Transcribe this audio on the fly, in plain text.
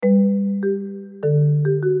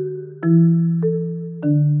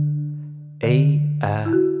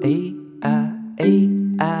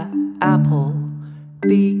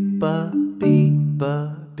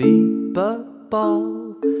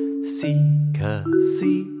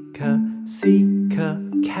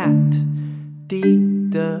cat.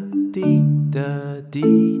 D-da,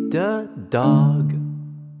 dog.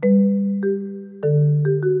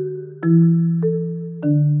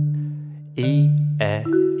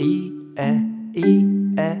 E-e,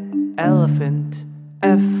 elephant.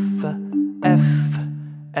 F,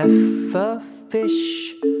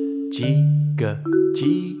 fish. G,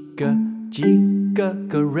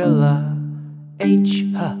 gorilla. H,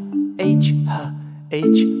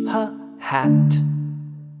 hat.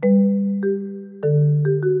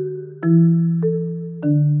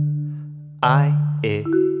 I,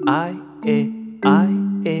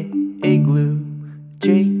 igloo.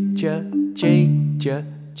 J,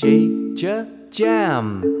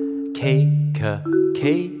 jam. K,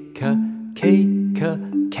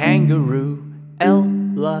 kangaroo. L,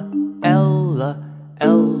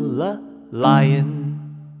 lion.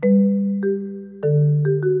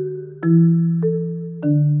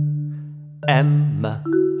 M,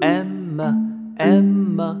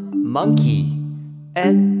 monkey.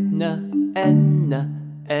 N,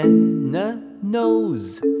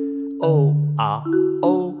 nose. O,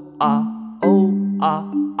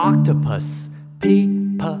 octopus. P,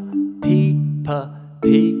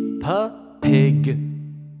 pig.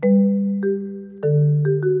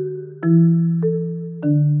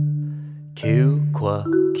 Q,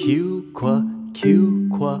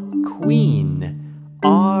 queen.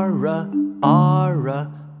 R,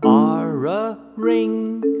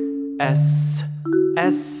 ring. S,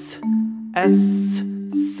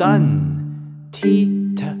 sun. T,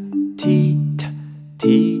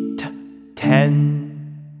 ten.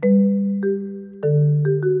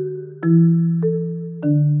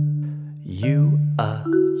 U,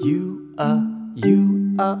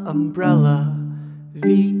 umbrella.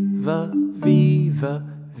 V,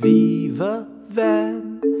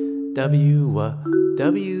 van.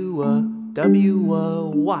 W,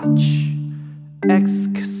 watch. X,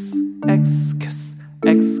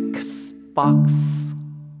 box.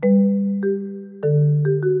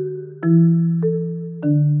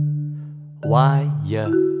 Y,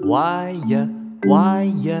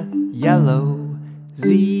 yellow.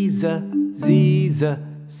 Z,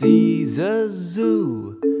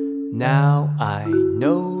 zoo. Now I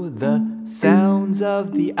know the sounds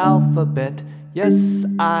of the alphabet. Yes,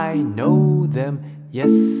 I know them.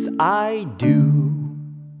 Yes, I do.